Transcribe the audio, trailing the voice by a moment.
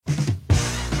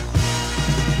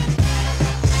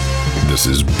This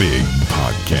is Big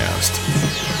Podcast.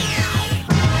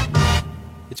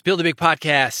 It's Build a Big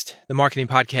Podcast, the marketing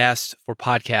podcast for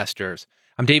podcasters.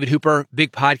 I'm David Hooper.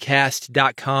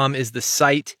 BigPodcast.com is the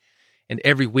site. And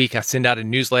every week I send out a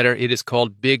newsletter. It is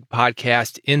called Big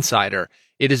Podcast Insider.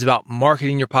 It is about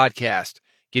marketing your podcast,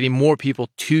 getting more people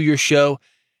to your show,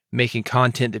 making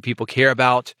content that people care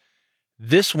about.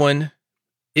 This one,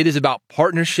 it is about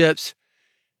partnerships.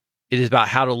 It is about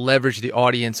how to leverage the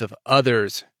audience of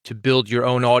others to build your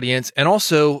own audience and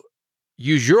also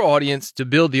use your audience to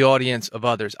build the audience of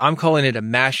others. I'm calling it a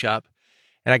mashup.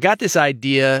 And I got this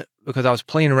idea because I was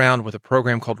playing around with a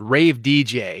program called Rave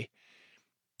DJ.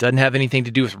 Doesn't have anything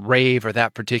to do with rave or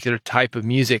that particular type of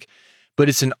music, but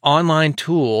it's an online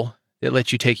tool that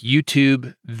lets you take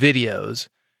YouTube videos,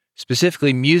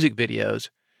 specifically music videos,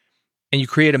 and you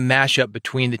create a mashup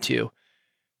between the two.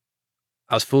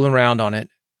 I was fooling around on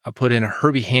it. I put in a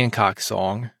Herbie Hancock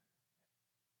song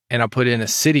and I put in a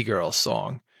City Girls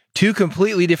song, two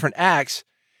completely different acts,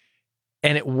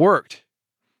 and it worked.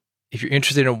 If you're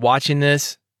interested in watching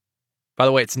this, by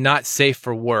the way, it's not safe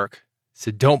for work, so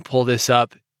don't pull this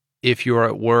up if you're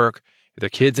at work, if there are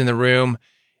kids in the room,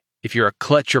 if you're a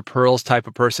clutch your pearls type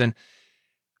of person.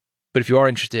 But if you are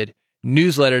interested,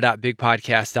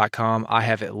 newsletter.bigpodcast.com, I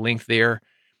have it linked there.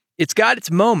 It's got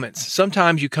its moments.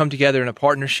 Sometimes you come together in a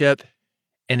partnership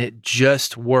and it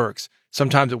just works.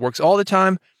 Sometimes it works all the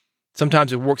time.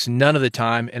 Sometimes it works none of the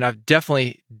time. And I've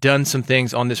definitely done some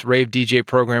things on this Rave DJ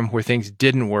program where things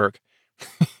didn't work.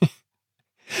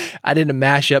 I did a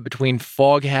mashup between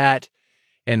Foghat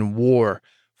and War.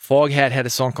 Foghat had a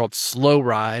song called Slow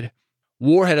Ride.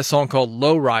 War had a song called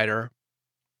Low Rider.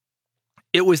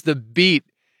 It was the beat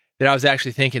that I was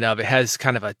actually thinking of. It has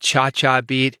kind of a cha-cha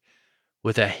beat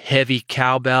with a heavy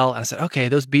cowbell. And I said, okay,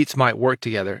 those beats might work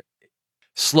together.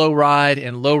 Slow Ride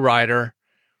and Low Rider.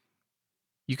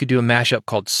 You could do a mashup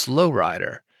called Slow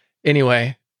Rider.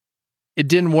 Anyway, it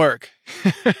didn't work.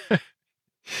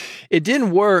 It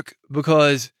didn't work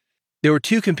because there were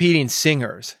two competing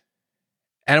singers.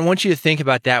 And I want you to think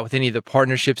about that with any of the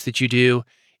partnerships that you do,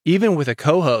 even with a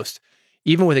co-host,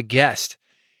 even with a guest.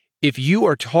 If you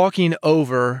are talking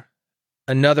over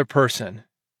another person,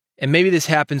 and maybe this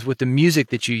happens with the music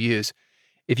that you use,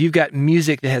 if you've got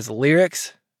music that has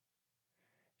lyrics,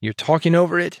 you're talking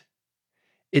over it,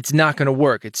 it's not going to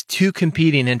work. It's two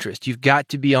competing interests. You've got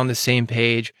to be on the same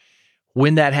page.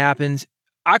 When that happens,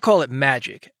 I call it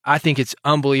magic. I think it's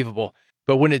unbelievable.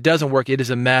 But when it doesn't work, it is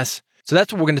a mess. So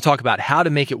that's what we're going to talk about, how to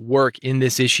make it work in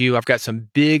this issue. I've got some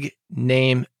big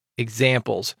name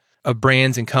examples of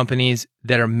brands and companies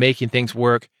that are making things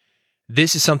work.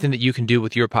 This is something that you can do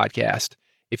with your podcast.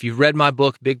 If you've read my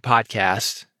book, Big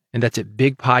Podcast, and that's at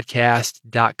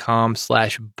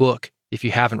bigpodcast.com/book if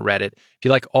you haven't read it. If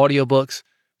you like audiobooks,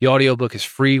 the audiobook is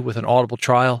free with an Audible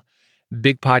trial.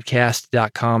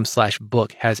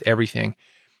 Bigpodcast.com/book has everything.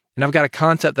 And I've got a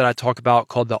concept that I talk about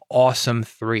called the Awesome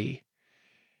 3.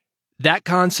 That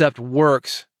concept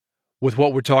works with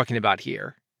what we're talking about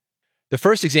here. The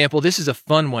first example, this is a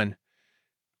fun one.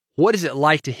 What is it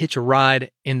like to hitch a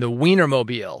ride in the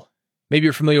Wienermobile? Maybe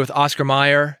you're familiar with Oscar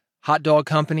Mayer, hot dog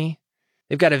company.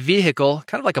 They've got a vehicle,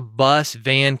 kind of like a bus,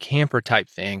 van, camper type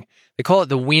thing. They call it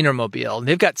the Wienermobile, and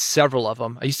they've got several of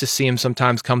them. I used to see them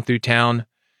sometimes come through town.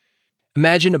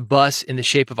 Imagine a bus in the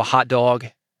shape of a hot dog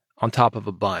on top of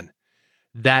a bun.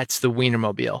 That's the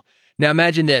Wienermobile. Now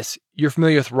imagine this. You're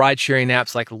familiar with ride-sharing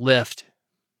apps like Lyft.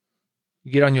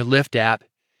 You get on your Lyft app.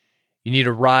 You need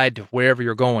a ride to wherever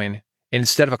you're going. And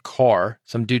instead of a car,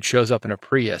 some dude shows up in a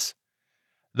Prius.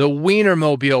 The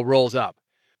Wienermobile rolls up.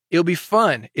 It'll be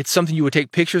fun. It's something you would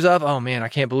take pictures of. Oh man, I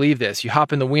can't believe this. You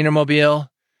hop in the Wienermobile,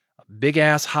 a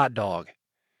big-ass hot dog.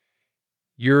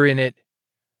 You're in it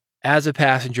as a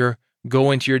passenger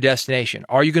going to your destination.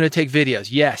 Are you going to take videos?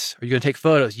 Yes. Are you going to take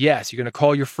photos? Yes. You're going to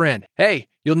call your friend. Hey,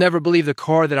 you'll never believe the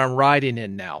car that I'm riding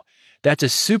in now. That's a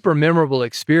super memorable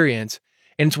experience,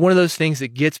 and it's one of those things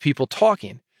that gets people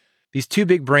talking. These two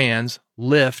big brands,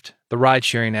 Lyft, the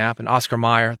ride-sharing app, and Oscar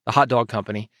Mayer, the hot dog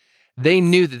company, they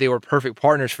knew that they were perfect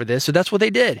partners for this, so that's what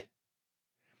they did.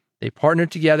 They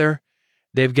partnered together.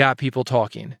 They've got people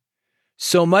talking.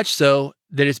 So much so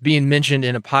that it's being mentioned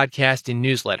in a podcasting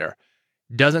newsletter.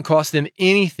 Doesn't cost them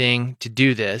anything to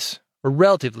do this, or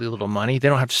relatively little money. They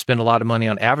don't have to spend a lot of money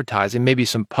on advertising, maybe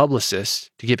some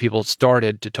publicists to get people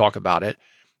started to talk about it.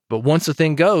 But once the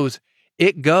thing goes,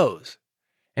 it goes.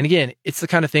 And again, it's the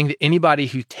kind of thing that anybody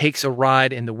who takes a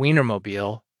ride in the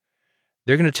Wienermobile,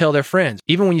 they're going to tell their friends.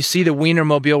 Even when you see the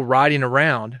Wienermobile riding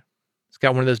around, it's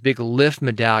got one of those big Lyft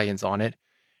medallions on it,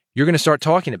 you're going to start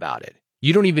talking about it.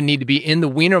 You don't even need to be in the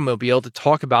Wienermobile to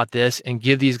talk about this and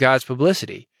give these guys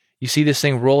publicity. You see this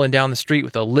thing rolling down the street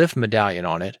with a Lyft medallion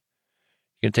on it.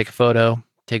 You're going to take a photo,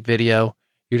 take video.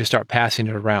 You're going to start passing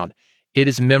it around. It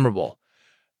is memorable.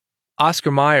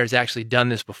 Oscar Mayer has actually done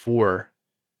this before.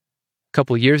 A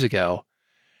couple of years ago,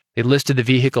 they listed the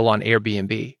vehicle on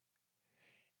Airbnb.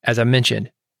 As I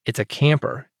mentioned, it's a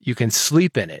camper. You can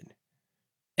sleep in it.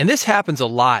 And this happens a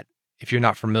lot if you're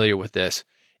not familiar with this.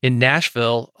 In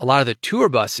Nashville, a lot of the tour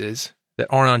buses that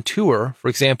aren't on tour, for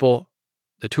example,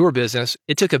 the tour business,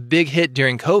 it took a big hit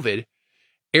during COVID.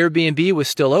 Airbnb was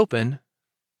still open.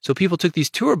 So people took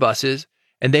these tour buses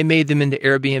and they made them into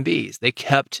Airbnbs. They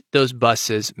kept those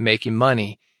buses making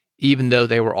money, even though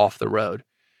they were off the road.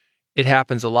 It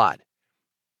happens a lot.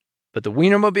 But the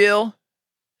Wienermobile,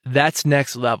 that's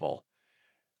next level.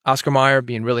 Oscar Mayer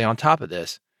being really on top of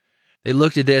this. They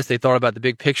looked at this, they thought about the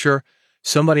big picture.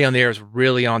 Somebody on there is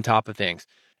really on top of things.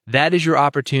 That is your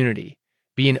opportunity,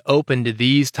 being open to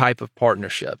these type of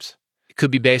partnerships. It could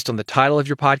be based on the title of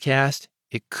your podcast.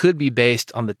 It could be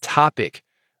based on the topic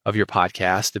of your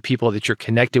podcast, the people that you're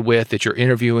connected with, that you're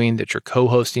interviewing, that you're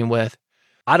co-hosting with.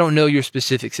 I don't know your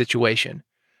specific situation,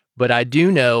 but I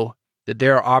do know that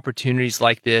there are opportunities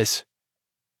like this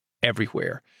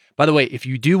everywhere. By the way, if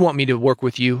you do want me to work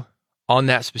with you on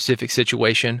that specific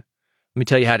situation, let me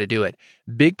tell you how to do it.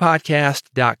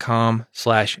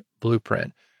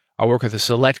 bigpodcast.com/blueprint. I work with a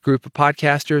select group of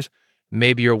podcasters.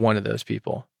 Maybe you're one of those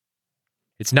people.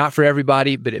 It's not for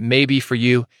everybody, but it may be for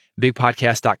you.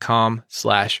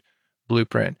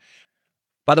 bigpodcast.com/blueprint.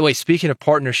 By the way, speaking of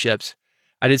partnerships,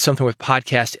 I did something with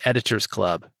Podcast Editors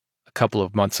Club a couple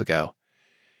of months ago.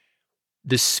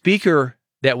 The speaker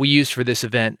that we used for this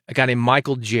event, a guy named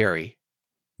Michael Jerry.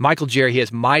 Michael Jerry, he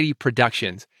has Mighty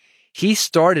Productions. He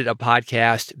started a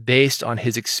podcast based on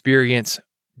his experience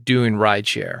doing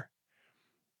rideshare.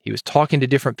 He was talking to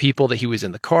different people that he was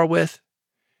in the car with.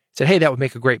 Said, hey, that would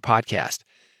make a great podcast.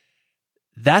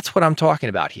 That's what I'm talking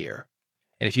about here.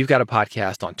 And if you've got a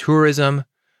podcast on tourism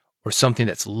or something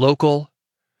that's local,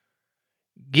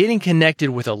 getting connected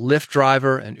with a Lyft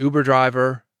driver, an Uber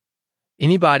driver,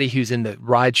 anybody who's in the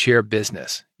rideshare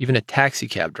business, even a taxi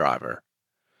cab driver,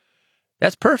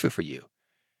 that's perfect for you.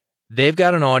 They've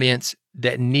got an audience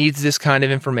that needs this kind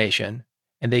of information,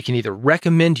 and they can either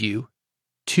recommend you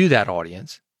to that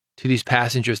audience, to these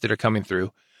passengers that are coming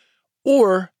through,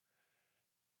 or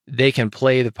they can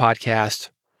play the podcast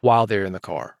while they're in the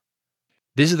car.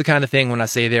 This is the kind of thing when I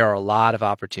say there are a lot of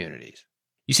opportunities.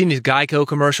 You've seen these Geico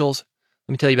commercials?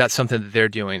 Let me tell you about something that they're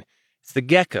doing. It's the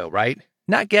Gecko, right?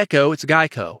 Not Gecko, it's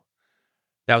Geico.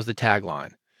 That was the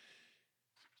tagline.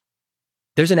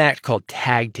 There's an act called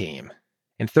Tag Team.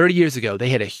 And 30 years ago, they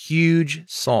had a huge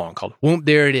song called Whoop,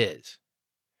 There It Is.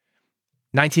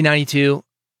 1992,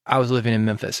 I was living in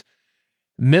Memphis.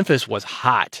 Memphis was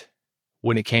hot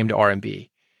when it came to R&B.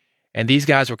 And these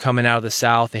guys were coming out of the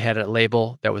South. They had a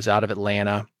label that was out of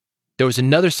Atlanta. There was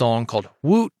another song called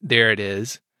Whoop, There It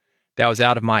Is that was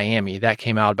out of Miami. That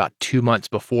came out about 2 months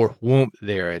before Whoop,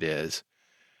 There It Is.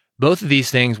 Both of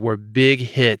these things were big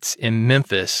hits in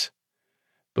Memphis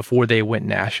before they went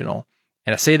national.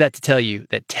 And I say that to tell you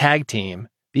that Tag Team,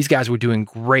 these guys were doing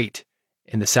great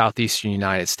in the southeastern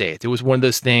United States. It was one of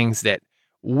those things that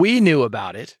we knew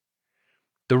about it.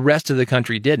 The rest of the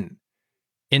country didn't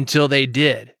until they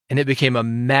did. And it became a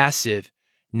massive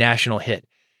national hit.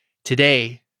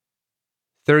 Today,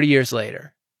 30 years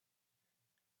later,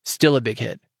 still a big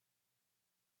hit.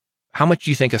 How much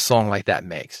do you think a song like that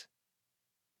makes?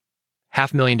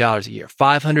 $500,000 a year,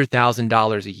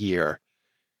 $500,000 a year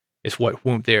is what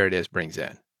Whoop, There It Is brings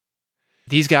in.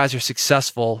 These guys are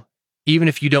successful even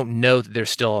if you don't know that they're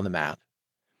still on the map.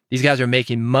 These guys are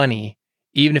making money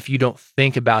even if you don't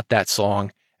think about that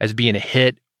song as being a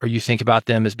hit or you think about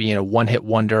them as being a one-hit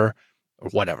wonder or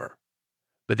whatever.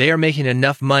 But they are making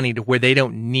enough money to where they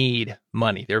don't need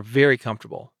money. They're very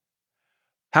comfortable.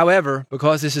 However,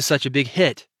 because this is such a big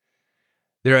hit,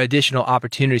 there are additional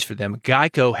opportunities for them.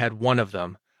 Geico had one of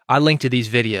them. I linked to these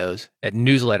videos at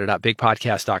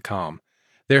newsletter.bigpodcast.com.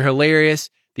 They're hilarious.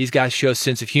 These guys show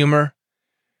sense of humor.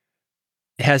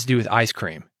 It has to do with ice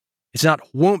cream. It's not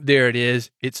Whoop, There It Is.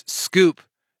 It's Scoop,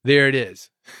 There It Is.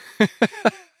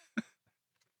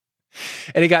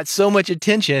 And it got so much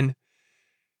attention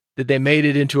that they made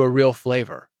it into a real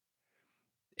flavor.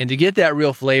 And to get that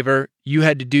real flavor, you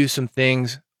had to do some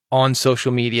things on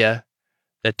social media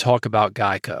that talk about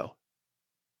Geico.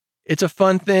 It's a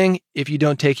fun thing if you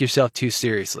don't take yourself too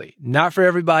seriously. Not for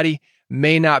everybody,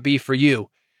 may not be for you.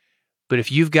 But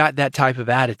if you've got that type of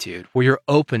attitude where you're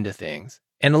open to things,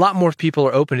 and a lot more people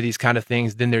are open to these kind of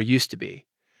things than there used to be.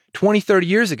 20, 30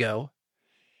 years ago,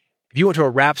 if you went to a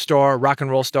rap star, rock and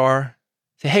roll star,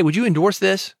 say, hey, would you endorse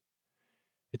this?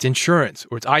 it's insurance,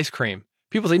 or it's ice cream.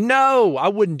 People say, no, I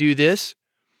wouldn't do this.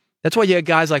 That's why you have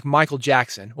guys like Michael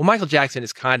Jackson. Well, Michael Jackson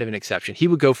is kind of an exception. He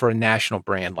would go for a national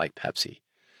brand like Pepsi.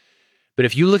 But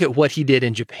if you look at what he did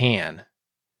in Japan,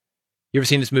 you ever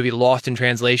seen this movie Lost in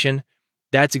Translation?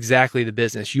 That's exactly the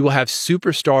business. You will have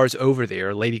superstars over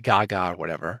there, Lady Gaga or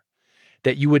whatever,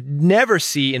 that you would never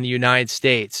see in the United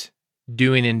States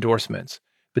doing endorsements.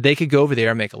 But they could go over there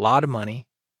and make a lot of money,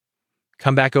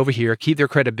 come back over here, keep their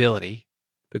credibility,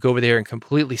 but go over there and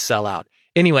completely sell out.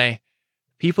 Anyway,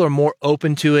 people are more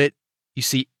open to it. You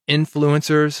see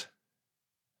influencers,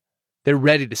 they're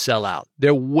ready to sell out.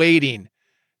 They're waiting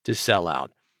to sell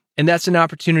out. And that's an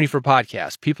opportunity for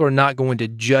podcasts. People are not going to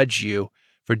judge you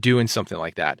for doing something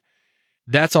like that.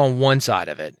 That's on one side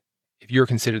of it, if you're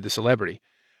considered the celebrity.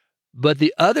 But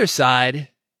the other side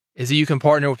is that you can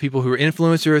partner with people who are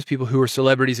influencers, people who are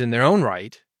celebrities in their own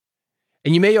right.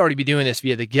 And you may already be doing this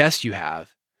via the guests you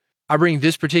have. I bring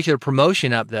this particular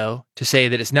promotion up, though, to say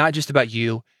that it's not just about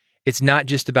you. It's not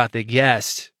just about the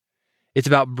guest. It's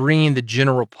about bringing the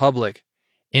general public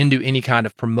into any kind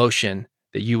of promotion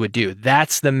that you would do.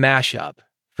 That's the mashup.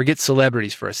 Forget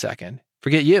celebrities for a second.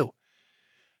 Forget you.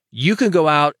 You can go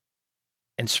out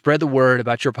and spread the word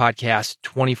about your podcast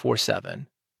 24/7,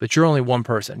 but you're only one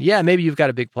person. Yeah, maybe you've got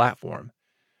a big platform,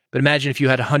 but imagine if you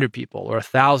had 100 people or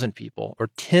 1,000 people or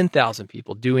 10,000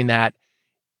 people doing that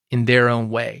in their own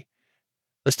way.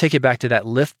 Let's take it back to that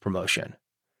Lyft promotion.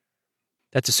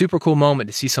 That's a super cool moment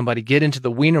to see somebody get into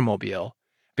the Wienermobile,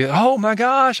 be like, oh my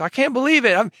gosh, I can't believe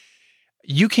it.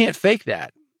 You can't fake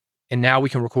that. And now we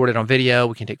can record it on video.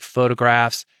 We can take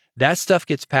photographs. That stuff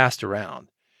gets passed around.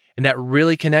 And that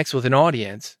really connects with an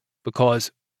audience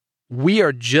because we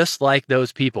are just like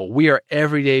those people. We are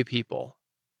everyday people,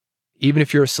 even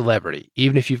if you're a celebrity,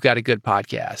 even if you've got a good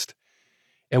podcast.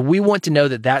 And we want to know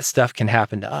that that stuff can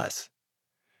happen to us.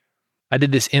 I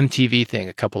did this MTV thing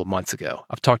a couple of months ago.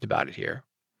 I've talked about it here.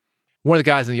 One of the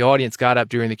guys in the audience got up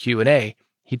during the Q&A.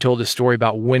 He told a story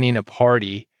about winning a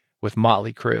party with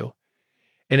Motley Crue.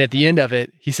 And at the end of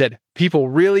it, he said, people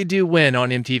really do win on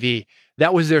MTV.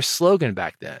 That was their slogan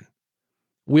back then.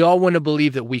 We all want to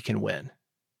believe that we can win.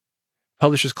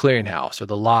 Publishers Clearinghouse or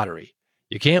the lottery.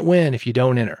 You can't win if you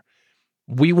don't enter.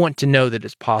 We want to know that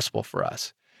it's possible for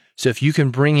us. So if you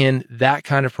can bring in that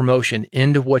kind of promotion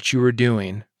into what you are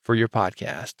doing for your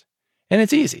podcast, and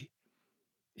it's easy.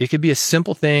 It could be a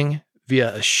simple thing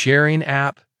via a sharing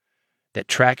app that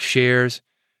tracks shares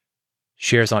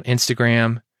on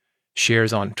Instagram,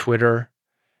 shares on Twitter.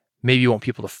 Maybe you want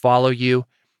people to follow you.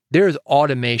 There's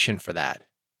automation for that.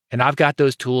 And I've got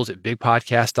those tools at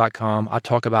bigpodcast.com. I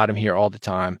talk about them here all the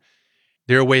time.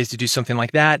 There are ways to do something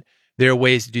like that. There are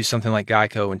ways to do something like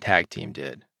Geico and Tag Team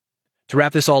did. To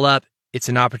wrap this all up, it's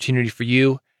an opportunity for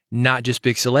you, not just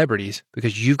big celebrities,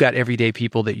 because you've got everyday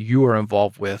people that you are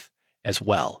involved with as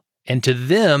well. And to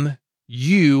them,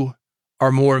 you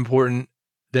are more important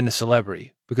than a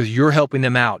celebrity because you're helping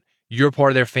them out. You're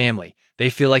part of their family. They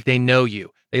feel like they know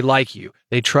you. They like you.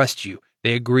 They trust you.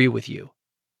 They agree with you.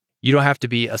 You don't have to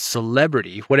be a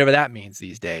celebrity, whatever that means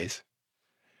these days,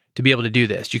 to be able to do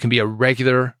this. You can be a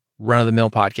regular run-of-the-mill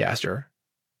podcaster.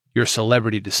 You're a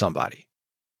celebrity to somebody.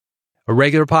 A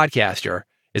regular podcaster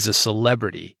is a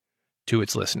celebrity to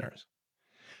its listeners.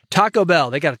 Taco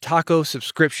Bell, they got a taco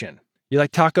subscription. You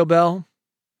like Taco Bell?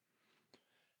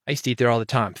 I used to eat there all the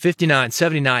time. $59,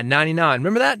 $79, $99.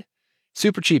 Remember that?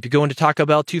 Super cheap. You go into Taco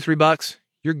Bell, $2-3.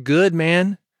 You're good,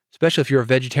 man. Especially if you're a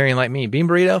vegetarian like me. Bean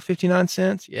burrito, 59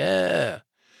 cents. Yeah.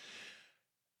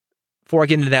 Before I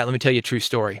get into that, let me tell you a true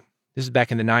story. This is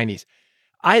back in the 90s.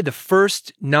 I had the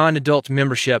first non-adult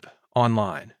membership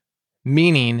online,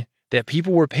 meaning that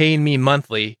people were paying me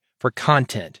monthly for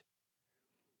content.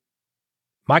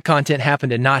 My content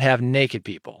happened to not have naked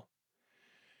people.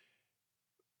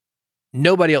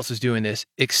 Nobody else was doing this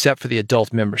except for the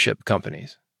adult membership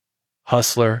companies.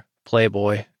 Hustler,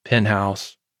 Playboy,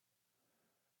 Penthouse,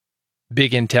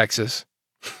 Big in Texas.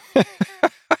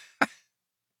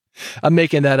 I'm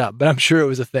making that up, but I'm sure it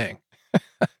was a thing.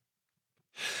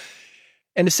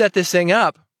 And to set this thing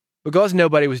up, because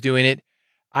nobody was doing it,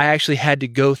 I actually had to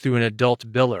go through an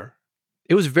adult biller.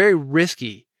 It was very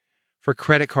risky for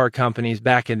credit card companies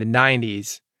back in the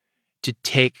 90s to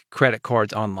take credit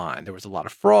cards online. There was a lot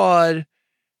of fraud.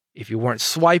 If you weren't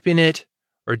swiping it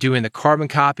or doing the carbon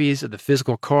copies of the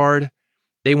physical card,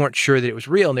 they weren't sure that it was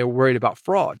real and they were worried about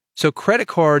fraud. So credit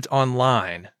cards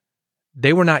online,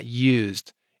 they were not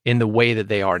used in the way that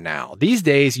they are now. These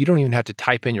days, you don't even have to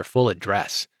type in your full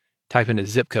address, type in a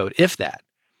zip code, if that.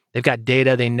 They've got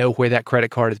data. They know where that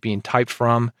credit card is being typed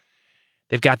from.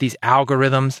 They've got these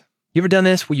algorithms. You ever done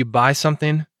this where you buy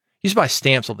something, used to buy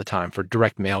stamps all the time for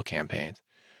direct mail campaigns.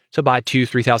 So buy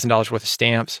 $2,000, $3,000 worth of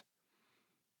stamps.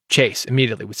 Chase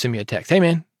immediately would send me a text. Hey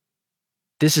man,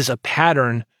 this is a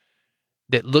pattern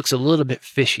that looks a little bit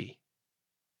fishy.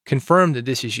 Confirm that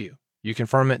this is you. You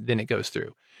confirm it, then it goes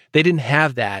through. They didn't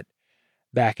have that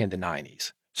back in the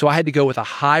 90s. So I had to go with a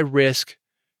high-risk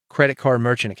credit card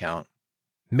merchant account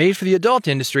made for the adult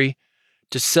industry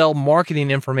to sell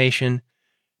marketing information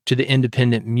to the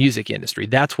independent music industry.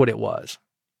 That's what it was.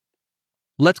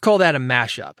 Let's call that a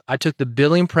mashup. I took the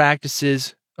billing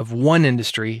practices of one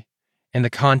industry and the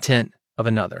content of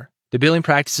another. The billing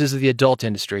practices of the adult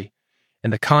industry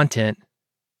and the content,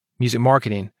 music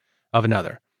marketing, of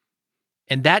another.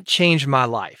 And that changed my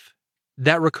life.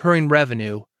 That recurring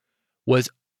revenue was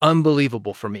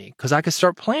unbelievable for me because I could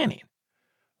start planning.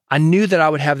 I knew that I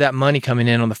would have that money coming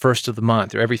in on the first of the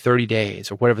month or every 30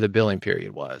 days or whatever the billing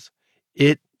period was.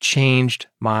 It changed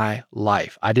my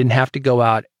life. I didn't have to go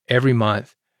out every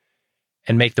month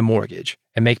and make the mortgage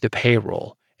and make the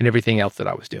payroll and everything else that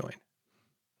I was doing.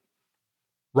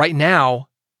 Right now,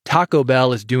 Taco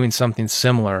Bell is doing something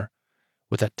similar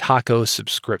with a taco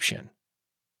subscription.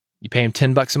 You pay them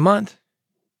 $10 a month,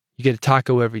 you get a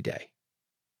taco every day.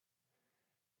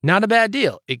 Not a bad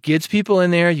deal. It gets people in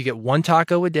there. You get one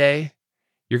taco a day.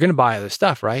 You're going to buy other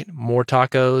stuff, right? More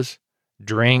tacos,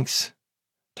 drinks.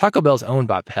 Taco Bell's owned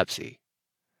by Pepsi.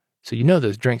 So you know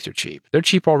those drinks are cheap. They're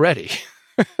cheap already.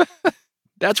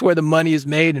 That's where the money is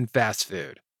made in fast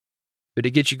food. But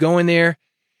it gets you going there.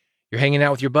 You're hanging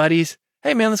out with your buddies.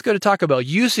 Hey, man, let's go to Taco Bell.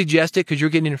 You suggest it because you're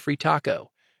getting a free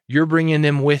taco. You're bringing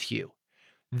them with you.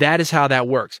 That is how that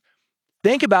works.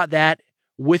 Think about that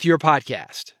with your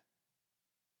podcast.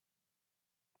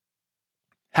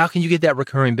 How can you get that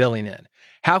recurring billing in?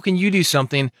 How can you do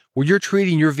something where you're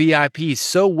treating your VIPs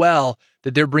so well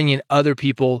that they're bringing other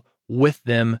people with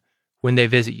them when they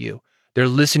visit you? They're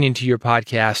listening to your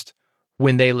podcast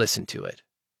when they listen to it.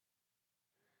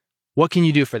 What can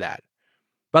you do for that?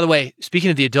 By the way, speaking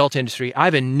of the adult industry, I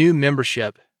have a new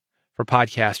membership for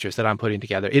podcasters that I'm putting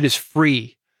together. It is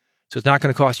free, so it's not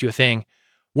going to cost you a thing.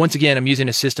 Once again, I'm using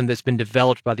a system that's been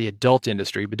developed by the adult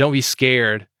industry, but don't be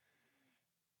scared.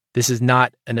 This is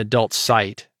not an adult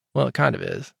site. Well, it kind of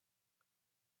is.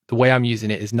 The way I'm using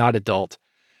it is not adult.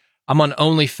 I'm on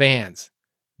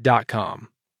OnlyFans.com.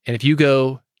 And if you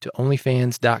go to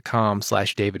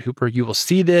OnlyFans.com/David Hooper, you will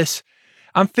see this.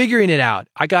 I'm figuring it out.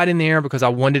 I got in there because I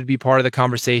wanted to be part of the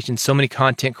conversation. So many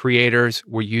content creators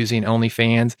were using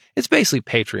OnlyFans. It's basically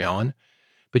Patreon,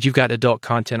 but you've got adult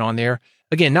content on there.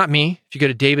 Again, not me. If you go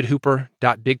to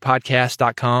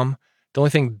davidhooper.bigpodcast.com, the only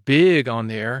thing big on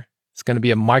there is going to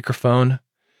be a microphone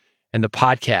and the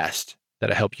podcast that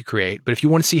I help you create. But if you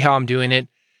want to see how I'm doing it,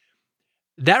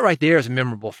 that right there is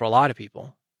memorable for a lot of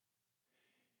people.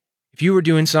 If you were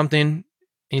doing something and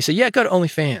you say, yeah, go to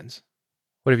OnlyFans,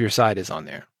 whatever your site is on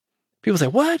there. People say,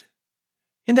 what?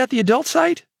 Isn't that the adult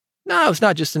site? No, it's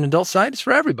not just an adult site. It's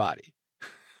for everybody.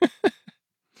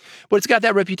 But it's got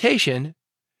that reputation.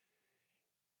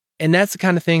 And that's the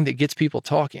kind of thing that gets people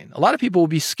talking. A lot of people will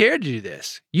be scared to do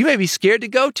this. You may be scared to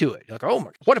go to it. You're like, oh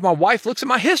my, what if my wife looks at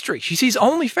my history? She sees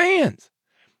OnlyFans.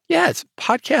 Yeah, it's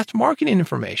podcast marketing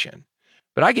information.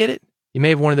 But I get it. You may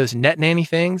have one of those net nanny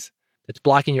things that's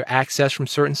blocking your access from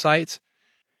certain sites.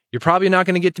 You're probably not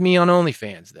going to get to me on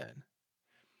OnlyFans then.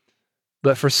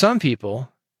 But for some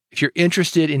people, if you're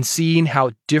interested in seeing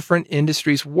how different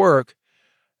industries work,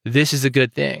 this is a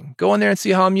good thing. Go in there and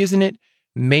see how I'm using it.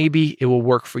 Maybe it will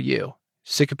work for you.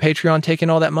 Sick of Patreon taking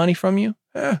all that money from you?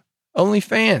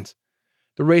 OnlyFans.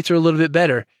 The rates are a little bit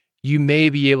better. You may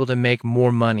be able to make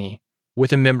more money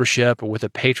with a membership or with a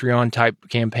Patreon type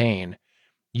campaign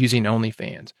using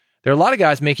OnlyFans. There are a lot of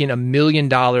guys making $1 million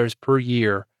per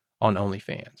year on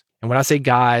OnlyFans. And when I say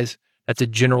guys, that's a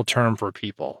general term for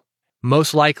people.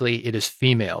 Most likely it is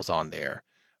females on there.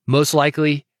 Most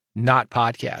likely not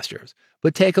podcasters.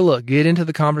 But take a look, get into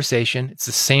the conversation. It's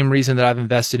the same reason that I've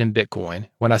invested in Bitcoin.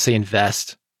 When I say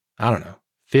invest, I don't know,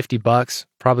 $50,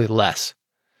 probably less.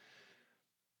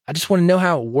 I just want to know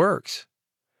how it works.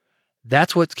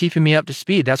 That's what's keeping me up to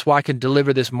speed. That's why I can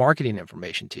deliver this marketing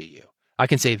information to you. I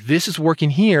can say, this is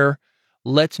working here.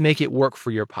 Let's make it work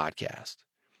for your podcast.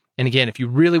 And again, if you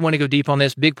really want to go deep on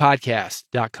this,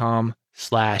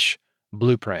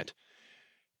 bigpodcast.com/blueprint.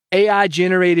 AI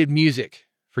generated music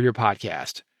for your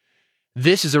podcast.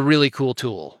 This is a really cool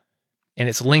tool. And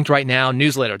it's linked right now,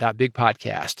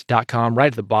 newsletter.bigpodcast.com, right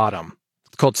at the bottom.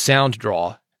 It's called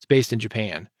SoundDraw. It's based in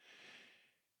Japan.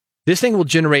 This thing will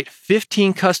generate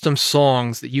 15 custom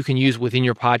songs that you can use within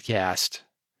your podcast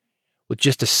with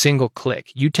just a single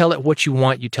click. You tell it what you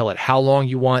want. You tell it how long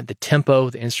you want, the tempo,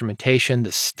 the instrumentation,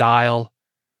 the style.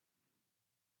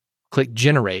 click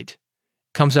generate,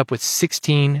 comes up with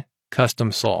 16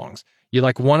 custom songs. You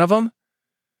like one of them?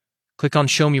 Click on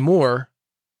show me more.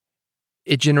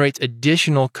 It generates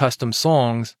additional custom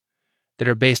songs that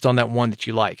are based on that one that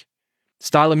you like.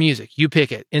 Style of music, you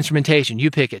pick it. Instrumentation, you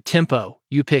pick it. Tempo,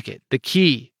 you pick it. The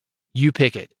key, you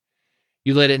pick it.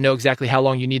 You let it know exactly how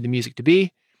long you need the music to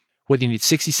be, whether you need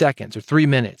 60 seconds or 3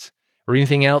 minutes or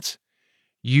anything else.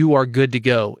 You are good to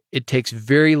go. It takes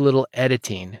very little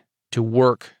editing to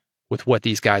work with what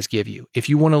these guys give you. If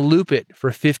you want to loop it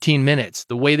for 15 minutes,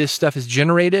 the way this stuff is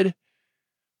generated,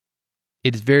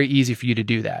 it is very easy for you to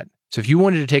do that. So if you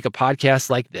wanted to take a podcast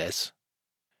like this,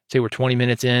 say we're 20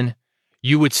 minutes in,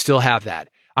 you would still have that.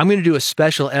 I'm going to do a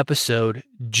special episode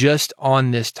just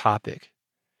on this topic.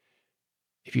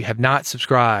 If you have not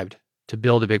subscribed to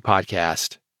Build a Big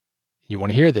Podcast, you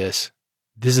want to hear this,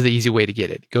 this is the easy way to get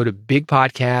it. Go to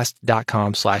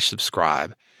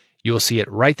bigpodcast.com/subscribe. You will see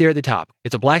it right there at the top.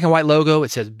 It's a black and white logo. It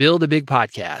says Build a Big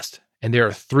Podcast. And there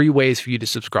are 3 ways for you to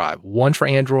subscribe. 1 for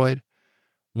Android,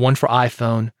 1 for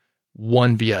iPhone,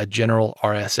 1 via a general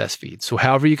RSS feed. So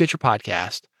however you get your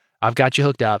podcast, I've got you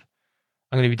hooked up.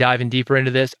 I'm going to be diving deeper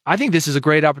into this. I think this is a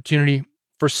great opportunity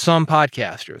for some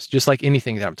podcasters, just like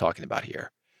anything that I'm talking about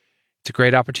here. It's a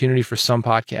great opportunity for some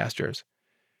podcasters.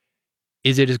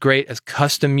 Is it as great as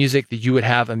custom music that you would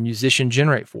have a musician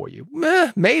generate for you?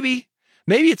 Maybe.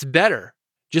 Maybe it's better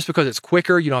just because it's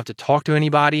quicker. You don't have to talk to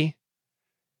anybody.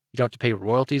 You don't have to pay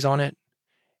royalties on it.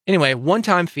 Anyway,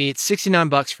 one-time fee. It's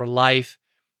 $69 for life.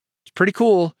 It's pretty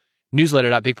cool.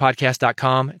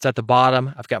 Newsletter.bigpodcast.com. It's at the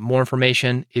bottom. I've got more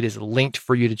information. It is linked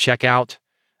for you to check out.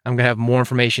 I'm going to have more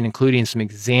information, including some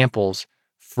examples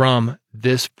from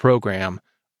this program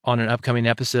on an upcoming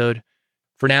episode.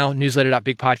 For now,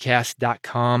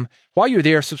 newsletter.bigpodcast.com. While you're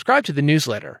there, subscribe to the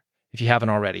newsletter if you haven't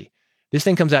already. This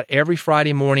thing comes out every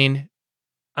Friday morning.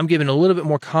 I'm giving a little bit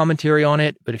more commentary on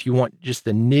it, but if you want just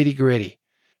the nitty gritty,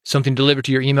 something delivered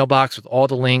to your email box with all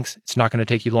the links, it's not going to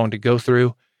take you long to go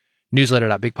through.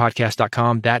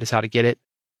 Newsletter.bigpodcast.com. That is how to get it.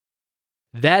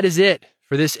 That is it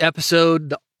for this episode,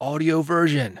 the audio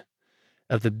version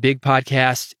of the Big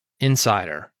Podcast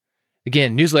Insider.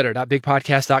 Again,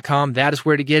 newsletter.bigpodcast.com. That is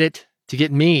where to get it. To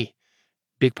get me,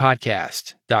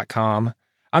 bigpodcast.com.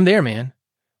 I'm there, man,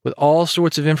 with all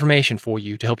sorts of information for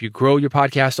you to help you grow your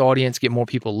podcast audience, get more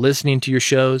people listening to your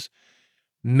shows,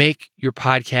 make your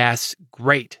podcasts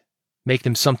great, make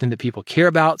them something that people care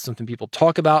about, something people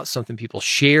talk about, something people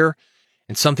share,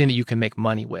 and something that you can make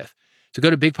money with. So go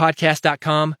to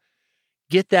bigpodcast.com,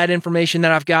 get that information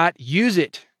that I've got, use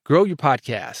it, grow your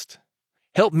podcast.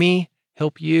 Help me,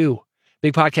 help you.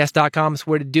 Bigpodcast.com is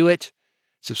where to do it.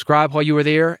 Subscribe while you are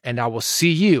there, and I will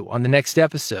see you on the next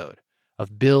episode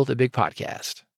of Build a Big Podcast.